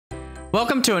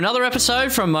Welcome to another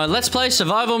episode from my Let's Play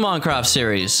Survival Minecraft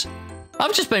series.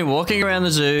 I've just been walking around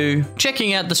the zoo,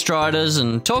 checking out the striders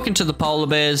and talking to the polar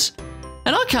bears,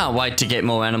 and I can't wait to get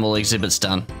more animal exhibits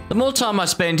done. The more time I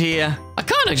spend here, I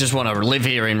kind of just want to live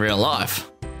here in real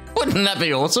life. Wouldn't that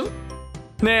be awesome?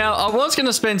 Now, I was going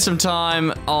to spend some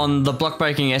time on the block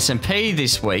breaking SMP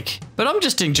this week, but I'm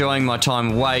just enjoying my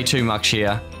time way too much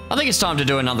here. I think it's time to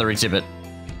do another exhibit.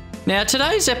 Now,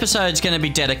 today's episode is going to be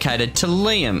dedicated to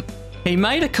Liam. He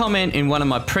made a comment in one of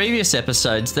my previous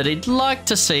episodes that he'd like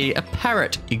to see a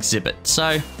parrot exhibit,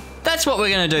 so that's what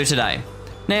we're going to do today.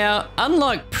 Now,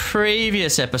 unlike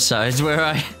previous episodes where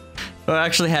I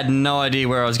actually had no idea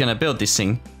where I was going to build this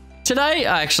thing, today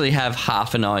I actually have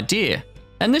half an idea,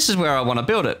 and this is where I want to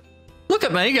build it. Look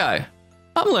at me go.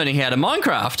 I'm learning how to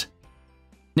Minecraft.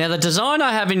 Now, the design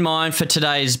I have in mind for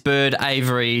today's bird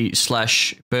aviary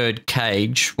 / bird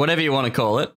cage, whatever you want to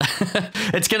call it,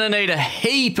 it's going to need a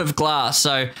heap of glass,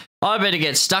 so I better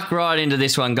get stuck right into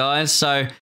this one, guys. So,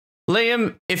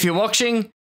 Liam, if you're watching,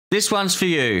 this one's for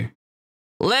you.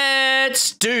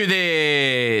 Let's do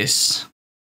this.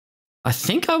 I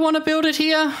think I want to build it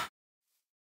here.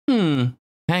 Hang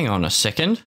on a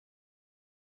second.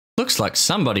 Looks like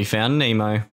somebody found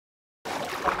Nemo.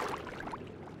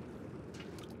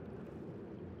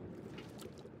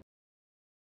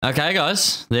 Okay,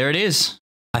 guys, there it is.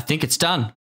 I think it's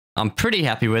done. I'm pretty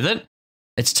happy with it.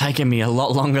 It's taken me a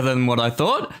lot longer than what I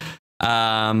thought.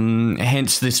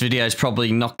 Hence, this video is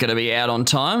probably not going to be out on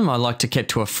time. I like to keep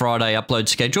to a Friday upload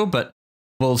schedule, but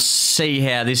we'll see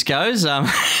how this goes.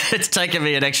 It's taken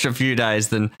me an extra few days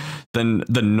than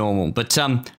normal. But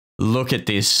look at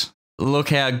this. Look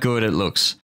how good it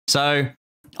looks. So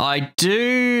I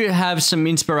do have some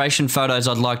inspiration photos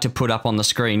I'd like to put up on the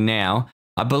screen now.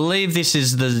 I believe this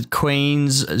is the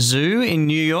Queen's Zoo in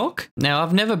New York. Now,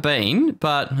 I've never been,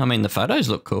 but, I mean, the photos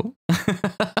look cool.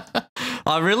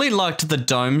 I really liked the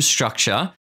dome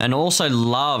structure and also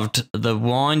loved the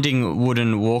winding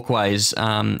wooden walkways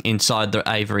inside the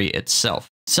aviary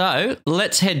itself. So,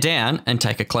 let's head down and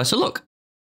take a closer look.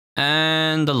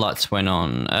 And the lights went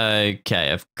on.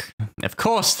 Okay, of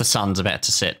course the sun's about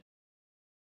to set.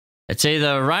 It's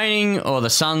either raining or the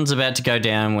sun's about to go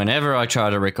down whenever I try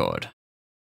to record.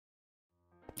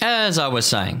 As I was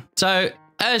saying, so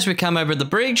as we come over the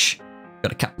bridge,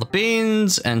 got a couple of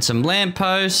bins and some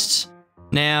lampposts.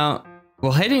 Now,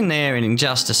 we'll head in there in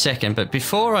just a second, but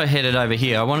before I headed over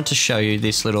here, I wanted to show you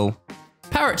this little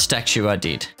parrot statue I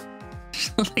did.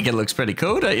 I think it looks pretty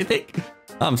cool, don't you think?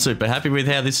 I'm super happy with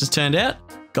how this has turned out.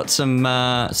 Got some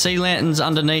sea lanterns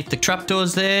underneath the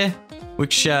trapdoors there,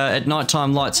 which at night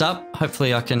time lights up.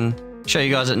 Hopefully I can show you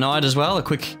guys at night as well, a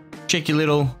quick cheeky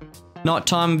little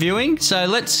nighttime viewing. So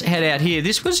let's head out here.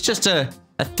 This was just a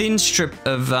thin strip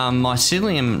of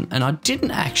mycelium, and I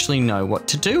didn't actually know what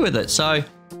to do with it. So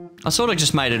I sort of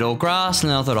just made it all grass,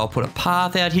 and then I thought I'll put a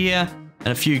path out here and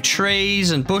a few trees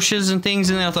and bushes and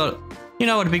things. And then I thought, you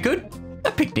know what would be good?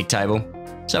 A picnic table.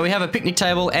 So we have a picnic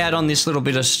table out on this little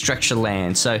bit of stretch of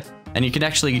land. So, and you can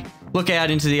actually look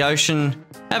out into the ocean,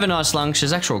 have a nice lunch.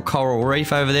 There's actual coral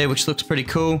reef over there, which looks pretty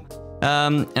cool.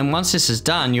 And once this is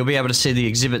done, you'll be able to see the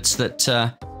exhibits that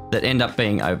end up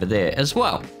being over there as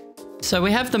well. So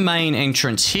we have the main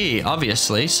entrance here,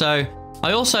 obviously. So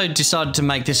I also decided to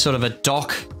make this sort of a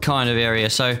dock kind of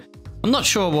area. So I'm not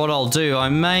sure what I'll do. I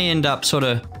may end up sort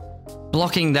of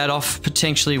blocking that off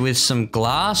potentially with some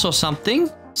glass or something.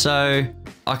 So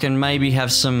I can maybe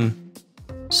have some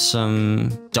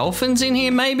dolphins in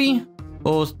here maybe?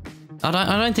 Or I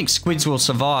don't think squids will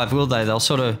survive, will they? They'll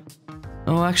sort of...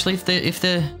 Oh, actually, if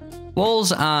the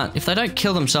walls aren't... If they don't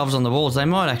kill themselves on the walls, they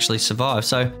might actually survive.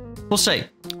 So, we'll see.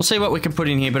 We'll see what we can put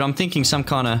in here, but I'm thinking some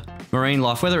kind of marine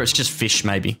life, whether it's just fish,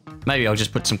 maybe. Maybe I'll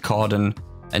just put some cod and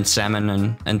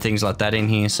salmon and things like that in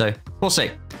here. So, we'll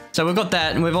see. So, we've got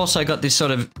that, and we've also got this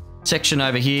sort of section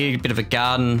over here, a bit of a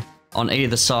garden on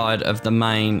either side of the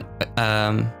main...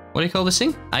 what do you call this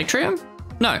thing? Atrium?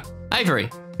 No,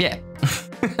 aviary. Yeah.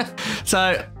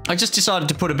 So, I just decided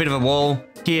to put a bit of a wall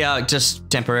here, just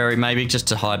temporary maybe, just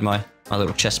to hide my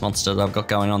little chest monster that I've got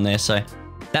going on there. So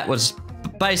that was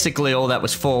basically all that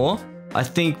was for. I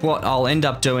think what I'll end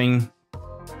up doing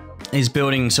is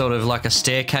building sort of like a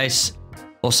staircase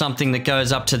or something that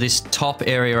goes up to this top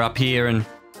area up here, and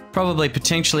probably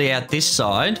potentially out this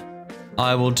side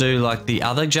I will do like the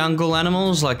other jungle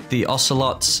animals, like the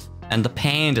ocelots and the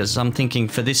pandas. I'm thinking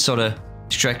for this sort of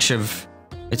stretch of...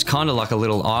 It's kind of like a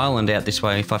little island out this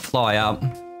way. If I fly up,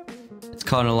 it's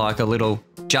kind of like a little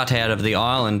jut out of the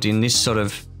island. In this sort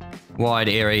of wide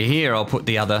area here, I'll put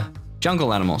the other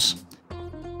jungle animals.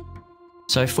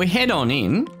 So if we head on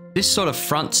in, this sort of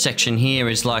front section here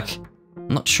is like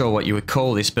I'm not sure what you would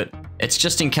call this, but it's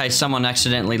just in case someone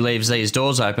accidentally leaves these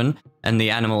doors open and the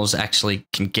animals actually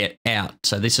can get out.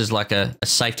 So this is like a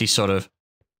safety sort of,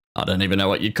 I don't even know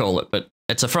what you'd call it, but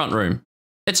it's a front room.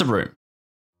 It's a room.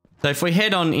 So if we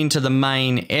head on into the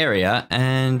main area,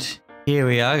 and here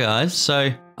we are, guys.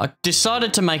 So I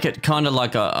decided to make it kind of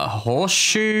like a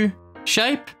horseshoe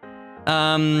shape.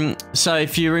 So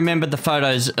if you remember the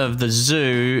photos of the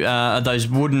zoo, those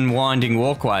wooden winding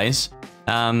walkways,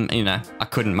 you know, I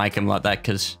couldn't make them like that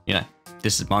because, you know,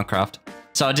 this is Minecraft.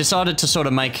 So I decided to sort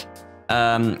of make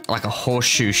like a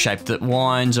horseshoe shape that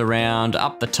winds around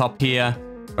up the top here,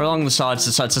 along the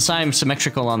sides. So it's the same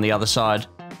symmetrical on the other side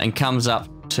and comes up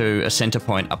to a center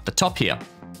point up the top here.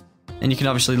 And you can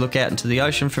obviously look out into the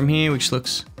ocean from here, which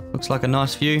looks like a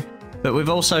nice view. But we've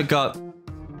also got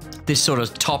this sort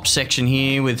of top section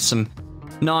here with some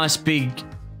nice big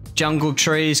jungle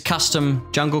trees, custom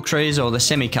jungle trees, or the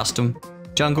semi-custom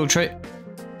jungle tree.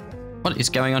 What is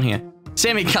going on here?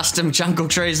 Semi-custom jungle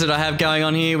trees that I have going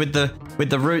on here with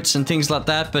the roots and things like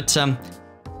that. But I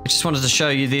just wanted to show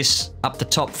you this up the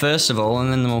top first of all,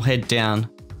 and then we'll head down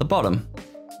the bottom.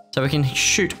 So we can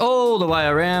shoot all the way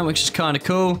around, which is kind of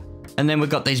cool. And then we've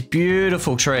got these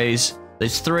beautiful trees.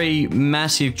 There's 3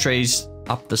 massive trees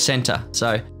up the center.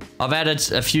 So I've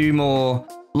added a few more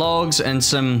logs and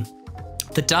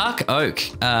the dark oak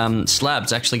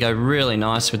slabs actually go really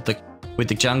nice with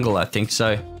the jungle, I think.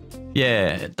 So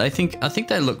yeah, I think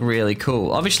they look really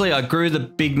cool. Obviously I grew the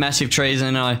big massive trees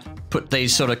and I put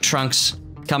these sort of trunks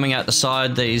coming out the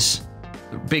side, these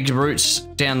big roots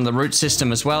down the root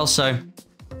system as well. So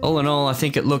all in all, I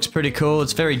think it looks pretty cool.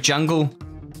 It's very jungle.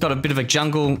 Got a bit of a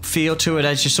jungle feel to it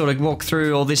as you sort of walk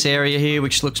through all this area here,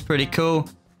 which looks pretty cool.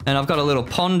 And I've got a little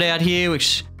pond out here,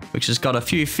 which has got a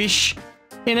few fish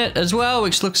in it as well,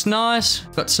 which looks nice.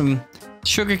 Got some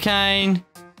sugarcane.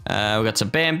 We've got some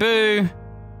bamboo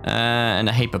and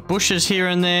a heap of bushes here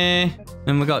and there.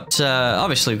 And we've got,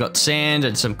 obviously we've got sand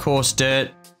and some coarse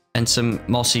dirt and some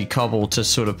mossy cobble to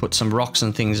sort of put some rocks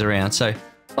and things around. So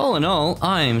all in all,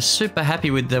 I am super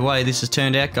happy with the way this has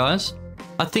turned out, guys.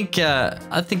 I think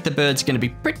the bird's going to be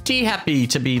pretty happy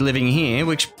to be living here,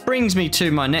 which brings me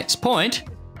to my next point.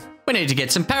 We need to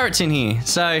get some parrots in here.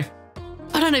 So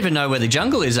I don't even know where the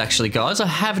jungle is actually, guys. I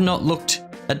have not looked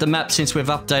at the map since we've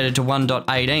updated to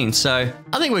 1.18. So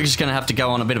I think we're just going to have to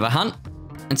go on a bit of a hunt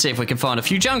and see if we can find a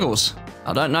few jungles.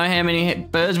 I don't know how many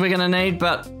birds we're going to need,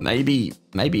 but maybe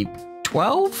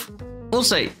 12? We'll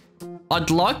see. I'd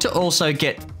like to also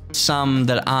get some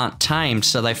that aren't tamed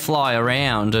so they fly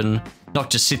around and not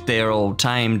just sit there all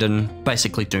tamed and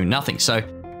basically do nothing. So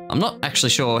I'm not actually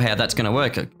sure how that's going to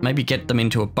work. Maybe get them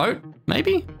into a boat?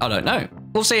 Maybe? I don't know.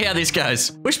 We'll see how this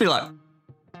goes. Wish me luck.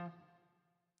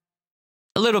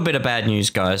 A little bit of bad news,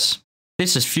 guys.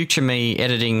 This is future me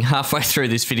editing halfway through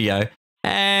this video.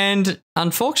 And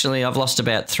unfortunately, I've lost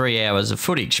about 3 hours of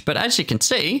footage. But as you can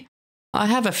see, I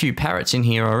have a few parrots in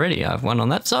here already. I have one on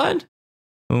that side,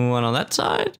 one on that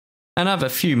side, and I have a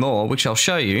few more, which I'll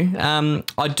show you.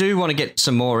 I do want to get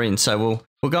some more in, so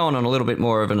we'll go on a little bit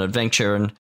more of an adventure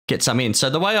and get some in. So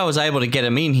the way I was able to get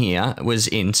them in here was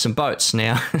in some boats.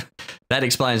 Now, that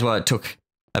explains why it took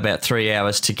about 3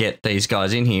 hours to get these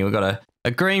guys in here. We've got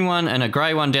a green one and a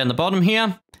grey one down the bottom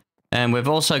here, and we've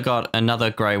also got another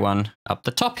grey one up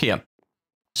the top here.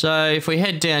 So if we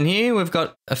head down here, we've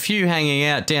got a few hanging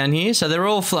out down here. So they're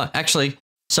all actually,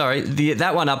 sorry,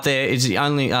 that one up there is the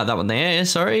only, that one there,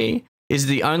 sorry, is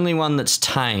the only one that's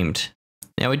tamed.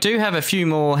 Now we do have a few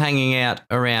more hanging out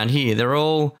around here. They're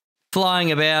all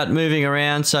flying about, moving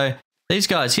around. So these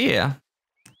guys here,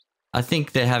 I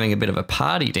think they're having a bit of a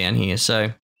party down here.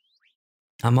 So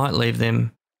I might leave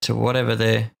them to whatever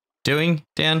they're doing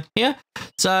down here.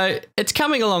 So it's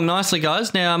coming along nicely,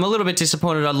 guys. Now I'm a little bit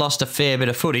disappointed I lost a fair bit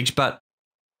of footage, but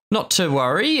not to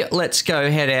worry. Let's go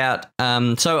head out.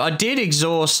 So I did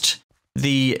exhaust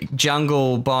the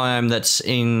jungle biome that's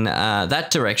in that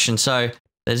direction. So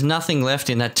there's nothing left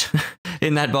in that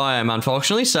in that biome,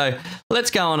 unfortunately. So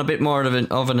let's go on a bit more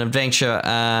of an adventure.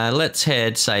 Let's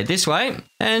head, say, this way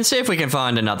and see if we can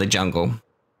find another jungle.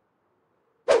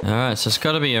 All right, so it's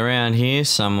got to be around here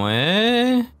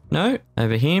somewhere. No,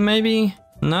 over here maybe?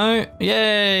 No,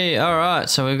 yay! All right,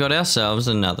 so we've got ourselves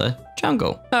another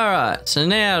jungle. All right, so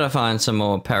now to find some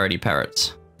more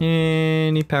parrots.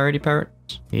 Any parrots?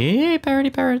 Yeah,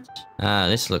 parrots.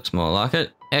 This looks more like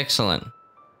it. Excellent.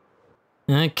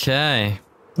 Okay,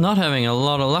 not having a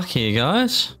lot of luck here,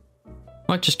 guys.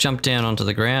 Might just jump down onto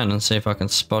the ground and see if I can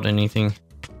spot anything.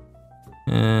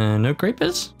 No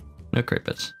creepers? No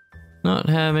creepers. Not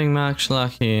having much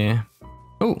luck here.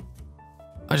 Oh,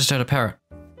 I just heard a parrot.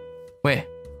 Where?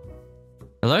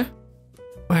 Hello?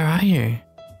 Where are you?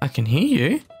 I can hear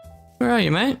you. Where are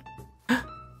you, mate?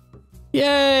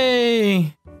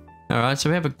 Yay! Alright, so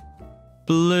we have a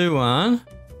blue one.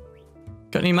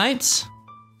 Got any mates?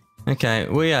 Okay,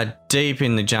 we are deep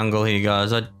in the jungle here,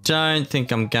 guys. I don't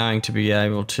think I'm going to be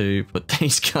able to put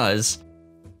these guys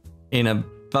in a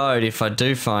boat if I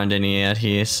do find any out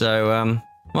here. So,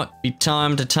 might be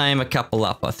time to tame a couple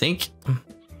up, I think.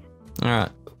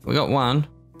 Alright, we got one.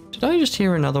 Did I just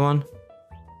hear another one?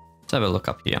 Let's have a look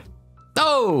up here.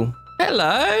 Oh!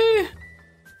 Hello!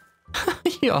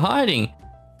 You're hiding.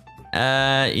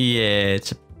 Yeah,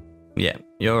 yeah,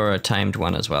 you're a tamed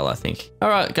one as well, I think.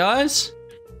 Alright, guys.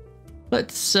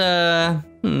 Let's,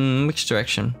 which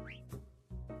direction?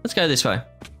 Let's go this way.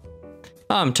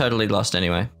 I'm totally lost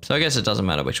anyway, so I guess it doesn't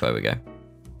matter which way we go.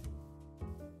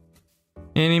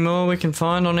 Any more we can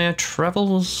find on our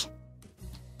travels?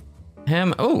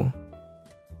 Oh!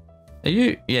 Are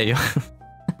you? Yeah, you're...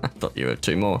 I thought you were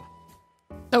two more.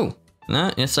 Oh!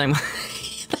 No, yeah, same way.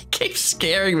 They keep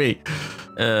scaring me.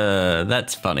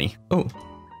 That's funny. Oh.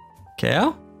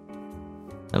 Cow?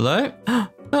 Hello? Oh,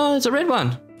 there's a red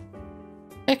one.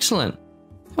 Excellent.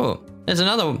 Oh, there's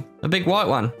another one, a big white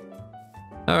one.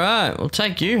 All right, we'll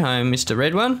take you home, Mr.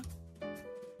 Red One.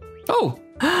 Oh,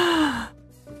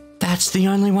 that's the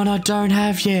only one I don't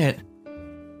have yet.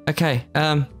 Okay,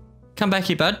 come back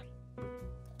here, bud.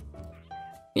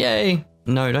 Yay.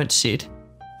 No, don't sit.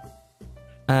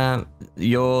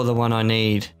 You're the one I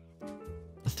need.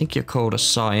 I think you're called a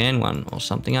cyan one or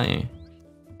something, aren't you?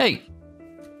 Hey,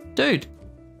 dude.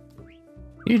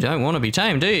 You don't want to be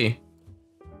tamed, do you?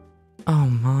 Oh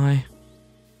my.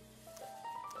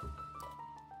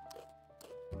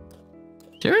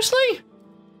 Seriously?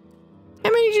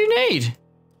 How many do you need?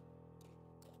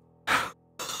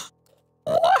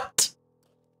 What?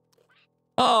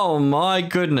 Oh my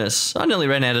goodness. I nearly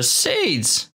ran out of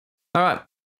seeds. All right,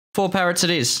 4 parrots it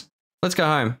is. Let's go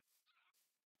home.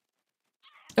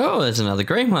 Oh, there's another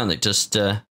green one that just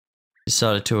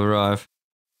decided to arrive.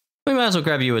 We might as well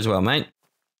grab you as well, mate.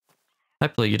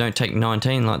 Hopefully you don't take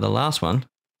 19 like the last one.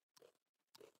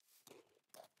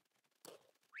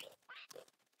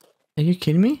 Are you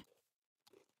kidding me?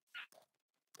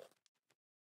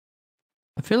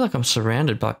 I feel like I'm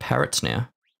surrounded by parrots now.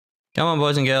 Come on,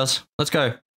 boys and girls. Let's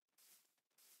go.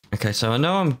 Okay, so I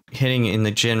know I'm heading in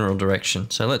the general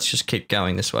direction, so let's just keep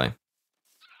going this way.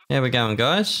 How we going,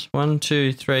 guys? 1,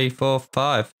 2, 3, 4,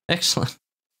 5. Excellent.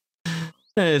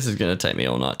 This is going to take me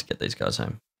all night to get these guys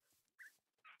home.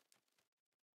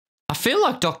 I feel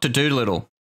like Dr. Dolittle.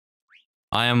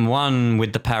 I am one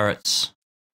with the parrots.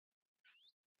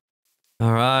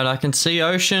 All right, I can see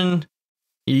ocean.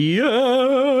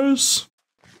 Yes.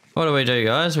 What do we do,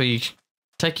 guys? We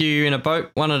take you in a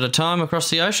boat one at a time across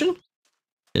the ocean?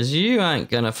 Because you ain't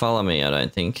going to follow me, I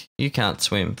don't think. You can't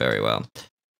swim very well.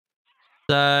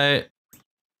 So,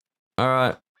 all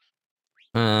right.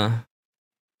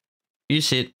 You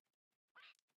sit.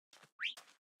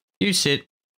 You sit.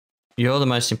 You're the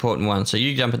most important one, so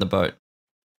you jump in the boat.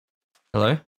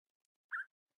 Hello?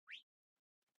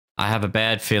 I have a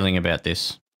bad feeling about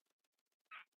this.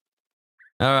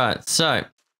 All right, so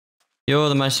you're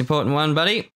the most important one,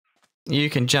 buddy. You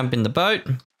can jump in the boat.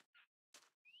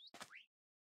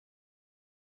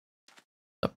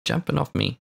 Stop jumping off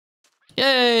me.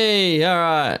 Yay! All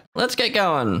right, let's get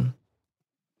going.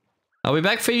 I'll be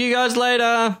back for you guys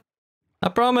later. I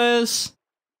promise.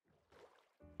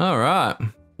 All right.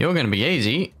 You're going to be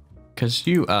easy, because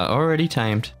you are already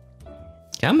tamed.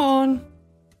 Come on.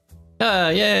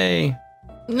 Yay.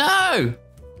 No!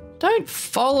 Don't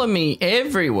follow me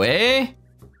everywhere.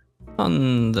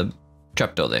 On the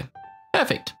trapdoor there.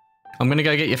 Perfect. I'm going to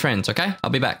go get your friends, okay? I'll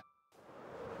be back.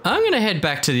 I'm going to head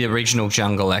back to the original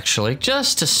jungle, actually,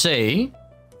 just to see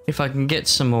if I can get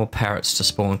some more parrots to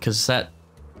spawn, because that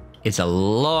is a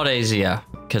lot easier,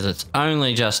 because it's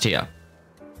only just here.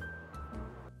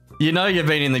 You know you've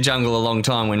been in the jungle a long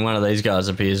time when one of these guys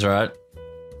appears, right?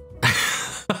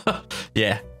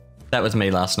 Yeah, that was me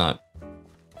last night.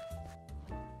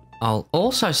 I'll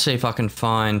also see if I can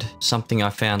find something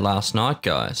I found last night,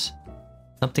 guys.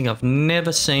 Something I've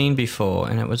never seen before,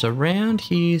 and it was around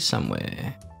here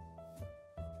somewhere.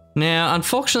 Now,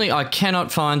 unfortunately, I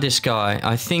cannot find this guy.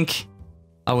 I think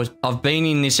I've been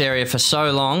in this area for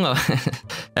so long,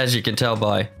 as you can tell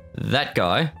by that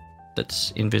guy that's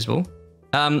invisible.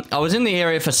 I was in the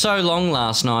area for so long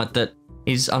last night that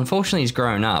unfortunately he's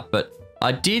grown up, but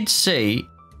I did see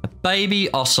a baby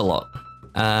ocelot,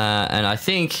 and I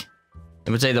think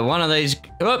it was either one of these.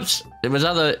 Oops! It was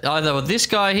either this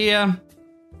guy here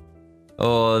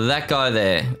or that guy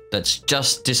there that's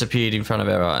just disappeared in front of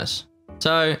our eyes.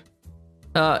 So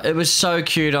It was so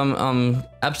cute. I'm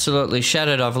absolutely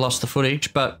shattered. I've lost the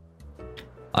footage, but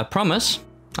I promise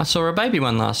I saw a baby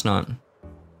one last night.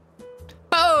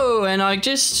 Oh, and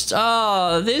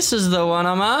this is the one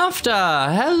I'm after.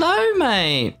 Hello,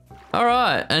 mate. All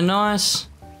right, a nice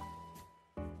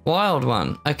wild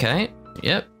one. Okay,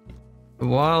 yep.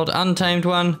 Wild, untamed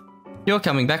one. You're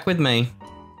coming back with me.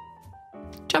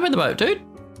 Jump in the boat, dude.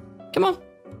 Come on.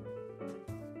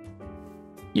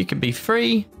 You can be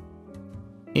free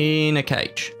in a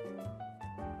cage.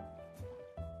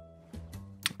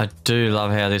 I do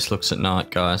love how this looks at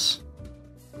night, guys.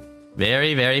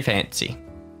 Very, very fancy.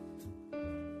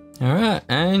 All right,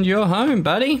 and you're home,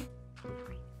 buddy.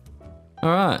 All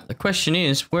right, the question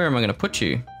is, where am I going to put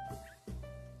you?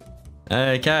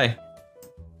 Okay.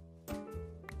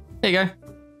 There you go.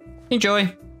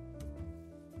 Enjoy.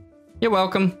 You're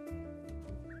welcome.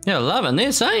 You're loving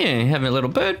this, aren't you? Having a little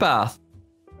bird bath.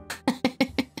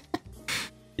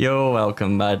 You're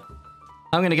welcome, bud.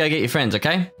 I'm going to go get your friends,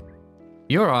 okay?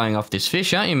 You're eyeing off this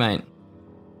fish, aren't you, mate?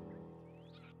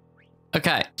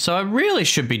 Okay, so I really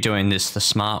should be doing this the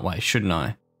smart way, shouldn't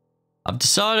I? I've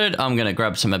decided I'm going to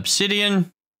grab some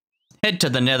obsidian, head to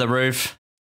the nether roof,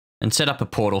 and set up a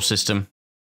portal system.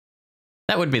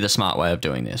 That would be the smart way of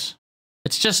doing this.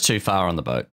 It's just too far on the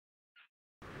boat.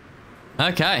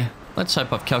 Okay, let's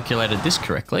hope I've calculated this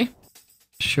correctly.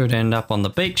 Should end up on the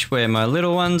beach where my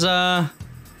little ones are.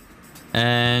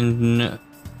 And,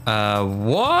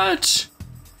 what?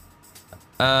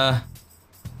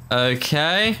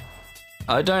 Okay.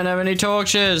 I don't have any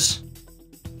torches.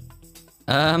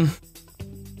 That's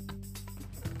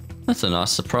a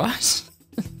nice surprise.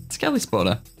 Skelly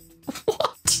spotter.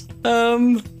 What?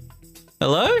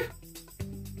 Hello?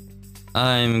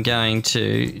 I'm going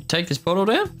to take this bottle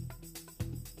down.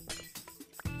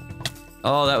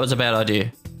 Oh, that was a bad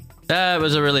idea. That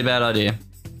was a really bad idea.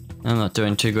 I'm not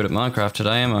doing too good at Minecraft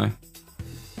today, am I?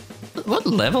 What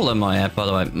level am I at, by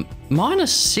the way?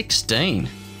 Minus 16.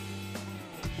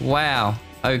 Wow.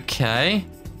 Okay.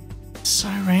 So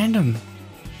random.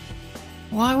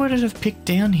 Why would it have picked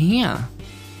down here?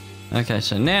 Okay,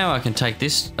 so now I can take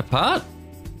this apart.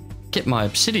 Get my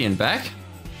obsidian back.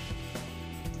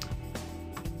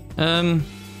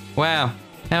 Wow.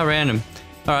 How random.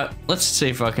 Alright, let's see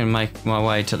if I can make my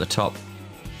way to the top.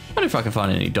 I wonder if I can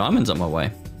find any diamonds on my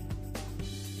way.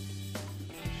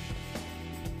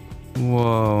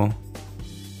 Whoa.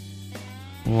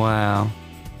 Wow.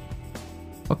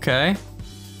 Okay.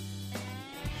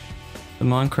 The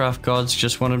Minecraft gods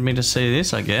just wanted me to see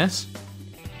this, I guess.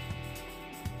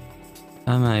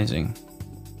 Amazing.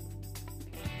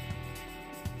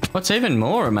 What's even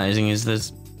more amazing is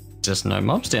there's just no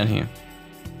mobs down here.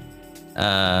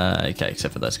 Okay,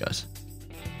 except for those guys.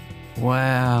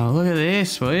 Wow, look at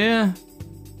this, will you?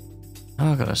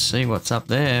 Oh, I gotta see what's up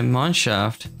there.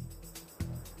 Mineshaft.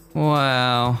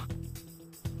 Wow.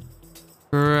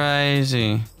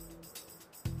 Crazy.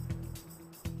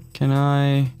 Can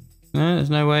I... No, there's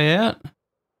no way out.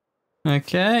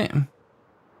 Okay.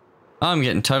 I'm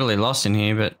getting totally lost in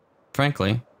here, but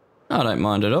frankly, I don't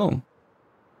mind at all.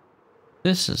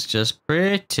 This is just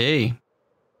pretty.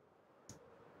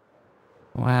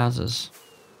 Wowzers.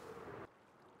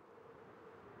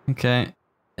 Okay.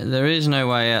 There is no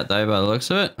way out though by the looks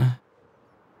of it.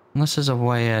 Unless there's a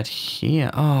way out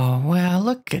here. Oh, wow,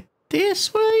 look at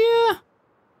this, will you?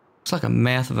 It's like a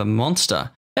mouth of a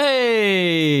monster.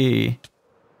 Hey!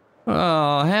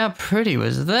 Oh, how pretty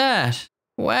was that?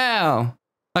 Wow.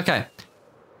 Okay.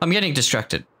 I'm getting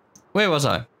distracted. Where was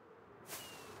I?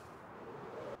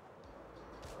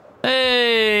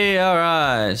 Hey,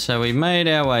 alright. So we made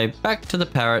our way back to the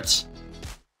parrots.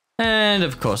 And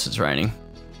of course it's raining.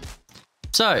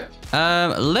 So,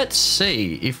 let's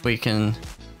see if we can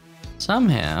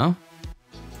somehow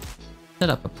set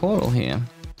up a portal here.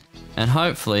 And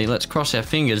hopefully, let's cross our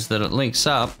fingers that it links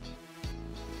up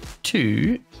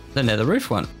to the nether roof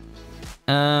one.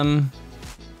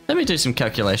 Let me do some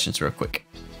calculations real quick.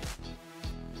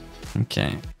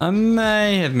 Okay, I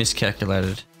may have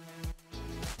miscalculated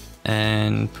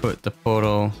and put the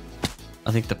portal,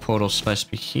 I think the portal's supposed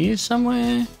to be here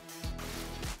somewhere.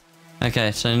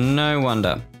 Okay, so no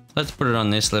wonder. Let's put it on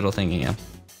this little thing here.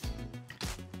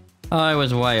 I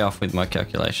was way off with my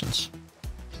calculations.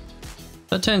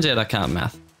 But it turns out I can't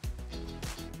math.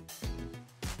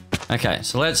 Okay,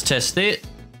 so let's test it.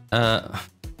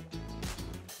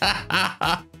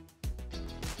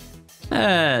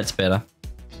 That's better.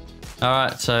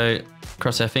 Alright, so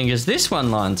cross our fingers. This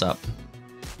one lines up.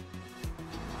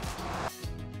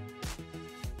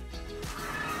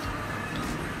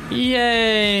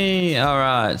 Yay!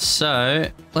 Alright, so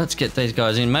let's get these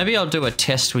guys in. Maybe I'll do a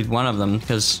test with one of them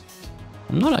because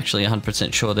I'm not actually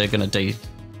 100% sure they're not going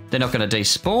to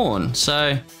despawn.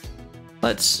 So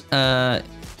let's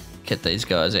get these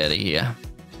guys out of here.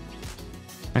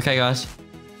 Okay, guys.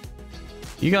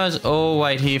 You guys all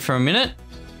wait here for a minute.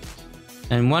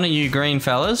 And one of you green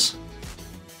fellas.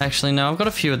 Actually, no, I've got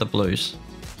a few of the blues.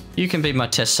 You can be my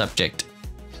test subject.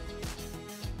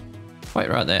 Wait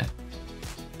right there.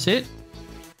 Sit.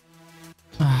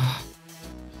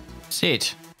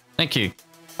 Sit. Thank you.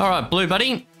 All right, blue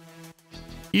buddy.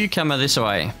 You come this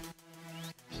way.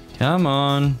 Come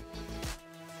on.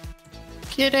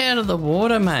 Get out of the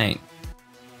water, mate.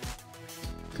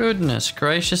 Goodness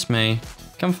gracious me.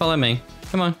 Come follow me.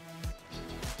 Come on.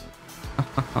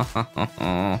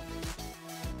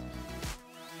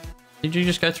 Did you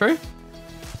just go through?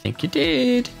 I think you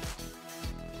did.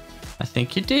 I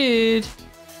think you did.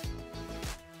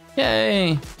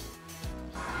 Yay.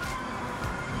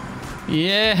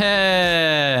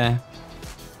 Yeah.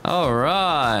 All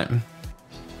right.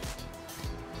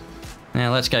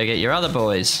 Now let's go get your other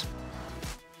boys.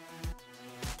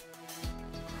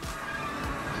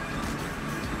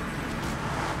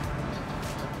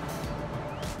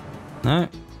 No,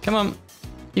 come on.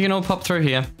 You can all pop through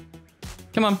here.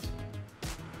 Come on.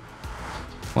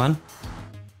 1.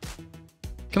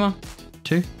 Come on.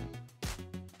 2.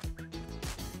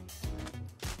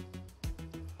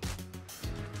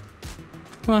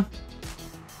 Come on.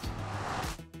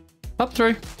 Pop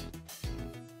through.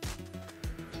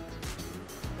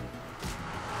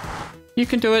 You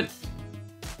can do it.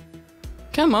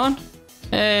 Come on.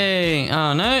 Hey.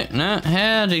 Oh, no, no.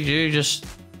 How did you just...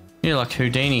 You're like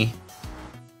Houdini.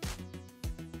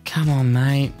 Come on,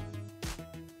 mate.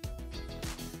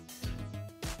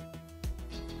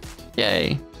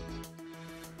 Yay.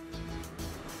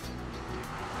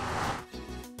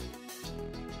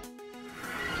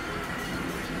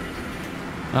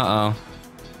 Uh-oh.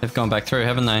 They've gone back through,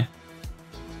 haven't they?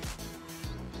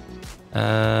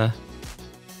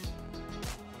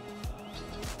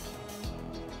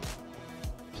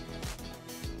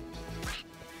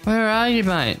 Where are you,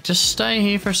 mate? Just stay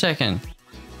here for a second.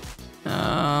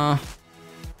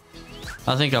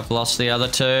 I think I've lost the other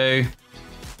two.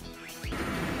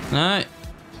 No?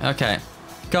 Okay.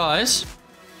 Guys,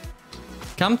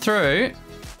 come through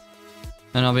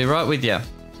and I'll be right with you.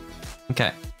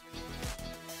 Okay.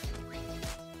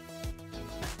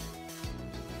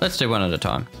 Let's do one at a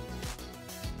time.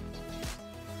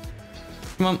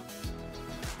 Come on.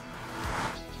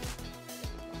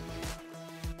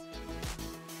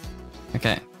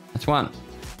 Okay, that's 1.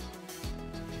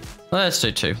 Let's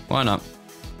do 2. Why not?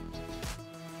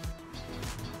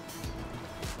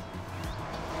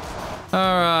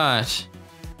 Alright.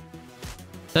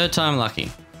 3rd time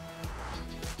lucky.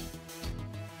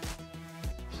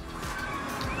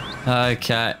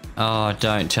 Okay. Oh,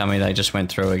 don't tell me they just went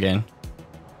through again.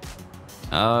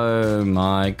 Oh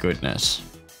my goodness.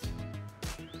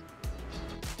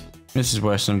 This is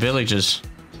worse than villages.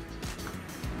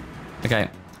 Okay,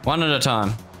 1 at a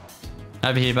time.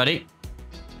 Over here, buddy.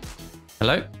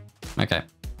 Hello? Okay.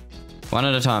 1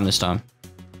 at a time this time.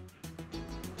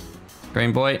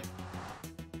 Green boy.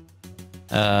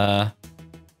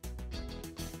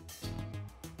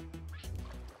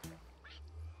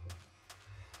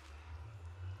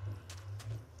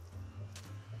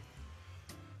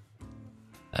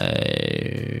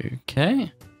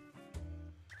 Okay.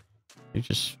 You're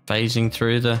just phasing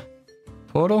through the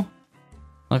portal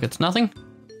like it's nothing.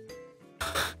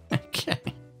 Okay.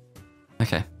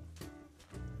 Okay.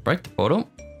 Break the portal.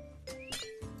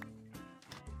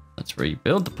 Let's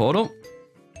rebuild the portal.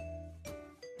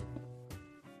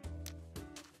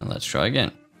 And let's try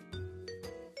again.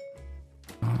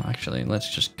 Oh, actually,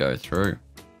 let's just go through.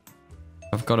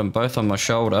 I've got them both on my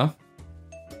shoulder.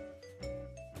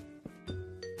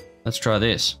 Let's try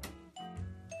this.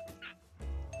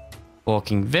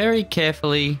 Walking very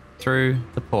carefully through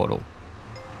the portal.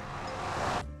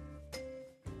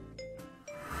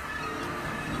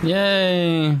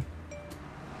 Yay!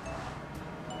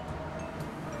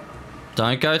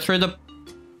 Don't go through the...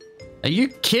 Are you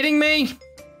kidding me?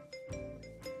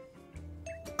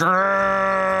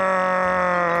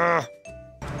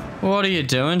 What are you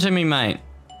doing to me, mate?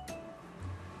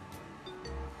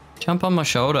 Jump on my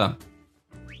shoulder.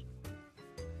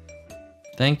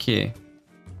 Thank you.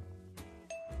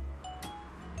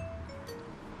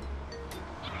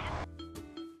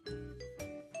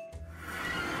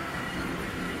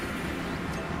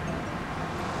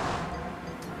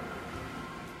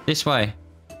 This way.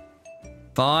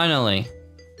 Finally.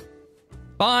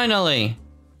 Finally.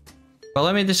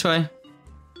 Follow me this way.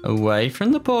 Away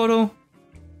from the portal.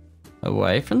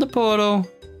 Away from the portal.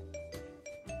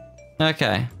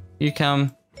 Okay. You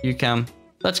come. You come.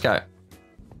 Let's go.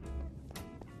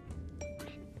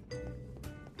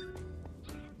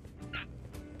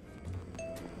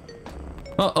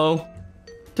 Uh-oh.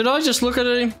 Did I just look at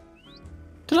him?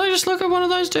 Did I just look at one of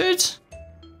those dudes?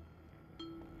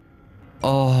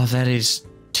 Oh, that is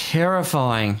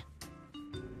terrifying.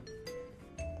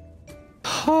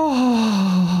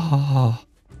 Oh.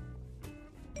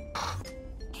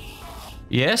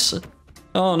 Yes?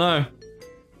 Oh, no.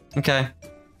 Okay.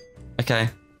 Okay.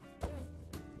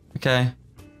 Okay.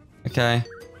 Okay.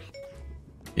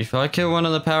 If I kill one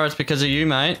of the parrots because of you,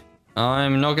 mate,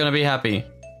 I'm not going to be happy.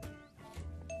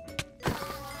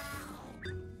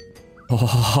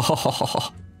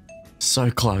 Oh, so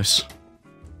close.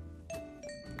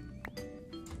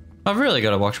 I've really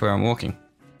got to watch where I'm walking.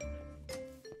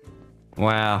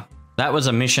 Wow, that was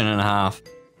a mission and a half.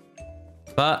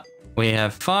 But we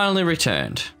have finally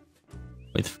returned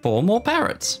with 4 more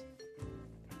parrots.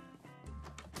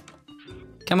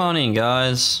 Come on in,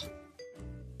 guys.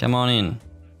 Come on in.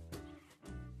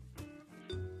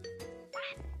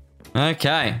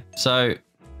 Okay, so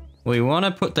we want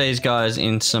to put these guys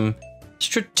in some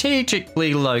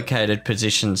strategically located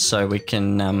positions so we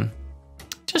can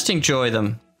just enjoy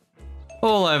them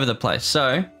all over the place.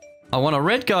 So I want a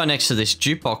red guy next to this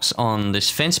jukebox on this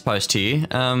fence post here.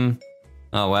 Oh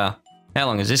wow, how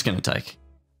long is this going to take?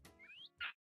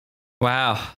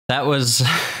 Wow, that was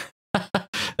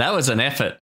that was an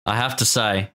effort, I have to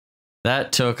say.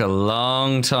 That took a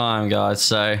long time, guys.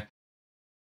 So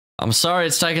I'm sorry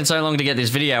it's taken so long to get this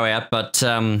video out, but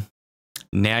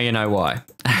now you know why.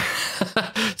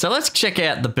 So let's check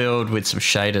out the build with some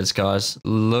shaders, guys.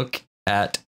 Look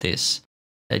at this.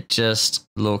 It just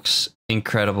looks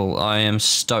incredible. I am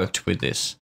stoked with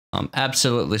this. I'm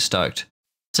absolutely stoked.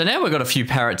 So now we've got a few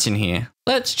parrots in here.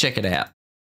 Let's check it out.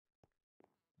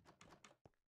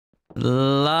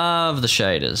 Love the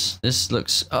shaders. This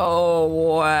looks... Oh,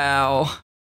 wow.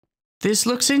 This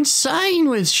looks insane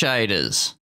with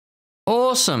shaders.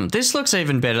 Awesome. This looks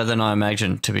even better than I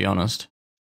imagined, to be honest.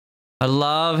 I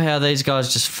love how these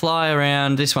guys just fly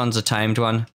around. This one's a tamed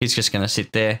one. He's just going to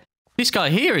sit there. This guy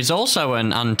here is also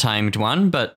an untamed one,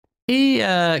 but he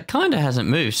kind of hasn't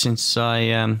moved since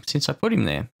I put him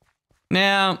there.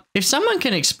 Now, if someone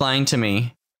can explain to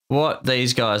me what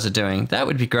these guys are doing, that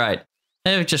would be great.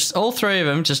 They're just, all 3 of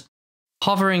them, just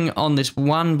hovering on this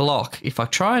one block. If I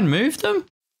try and move them,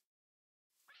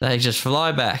 they just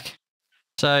fly back.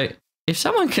 So, if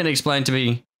someone can explain to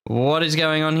me what is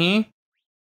going on here,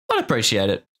 I'd appreciate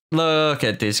it. Look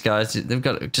at this, guys. They've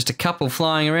got just a couple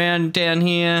flying around down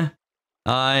here.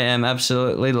 I am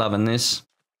absolutely loving this.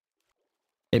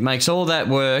 It makes all that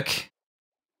work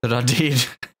that I did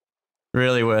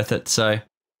really worth it. So,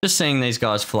 just seeing these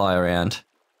guys fly around.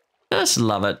 Just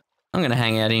love it. I'm going to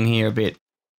hang out in here a bit.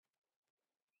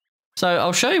 So,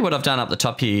 I'll show you what I've done up the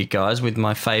top here, guys, with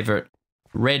my favourite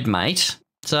red mate.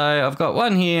 So, I've got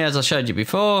one here, as I showed you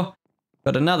before.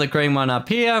 Got another green one up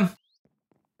here.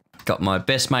 Got my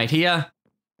best mate here.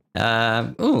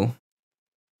 Ooh.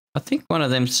 I think one of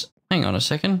them's... Hang on a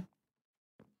second.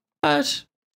 But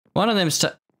one of them's...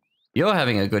 You're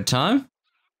having a good time.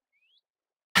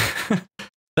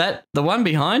 The one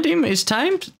behind him is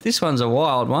tamed. This one's a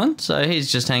wild one, so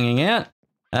he's just hanging out.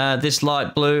 This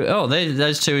light blue... Oh,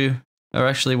 those 2 are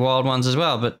actually wild ones as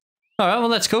well, but... Alright, well,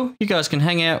 that's cool. You guys can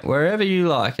hang out wherever you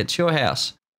like. It's your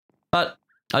house. But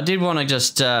I did want to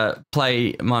just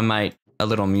play my mate a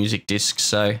little music disc,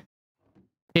 so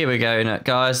here we go,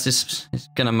 guys. This is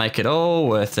gonna make it all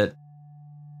worth it.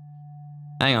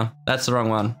 Hang on, that's the wrong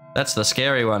one. That's the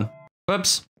scary one.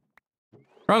 Whoops.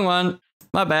 Wrong one.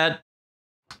 My bad.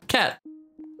 Cat.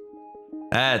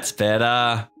 That's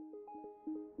better.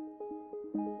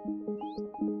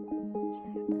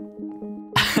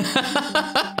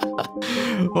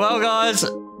 Well, guys,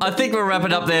 I think we'll wrap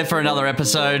it up there for another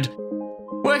episode.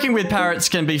 Working with parrots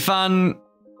can be fun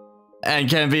and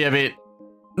can be a bit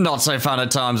not so fun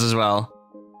at times as well.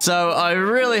 So I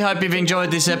really hope you've enjoyed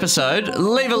this episode.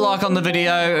 Leave a like on the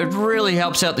video. It really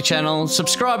helps out the channel.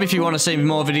 Subscribe if you want to see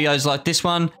more videos like this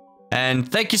one.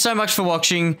 And thank you so much for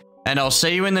watching. And I'll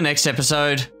see you in the next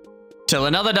episode. Till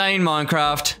another day in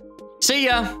Minecraft. See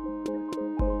ya!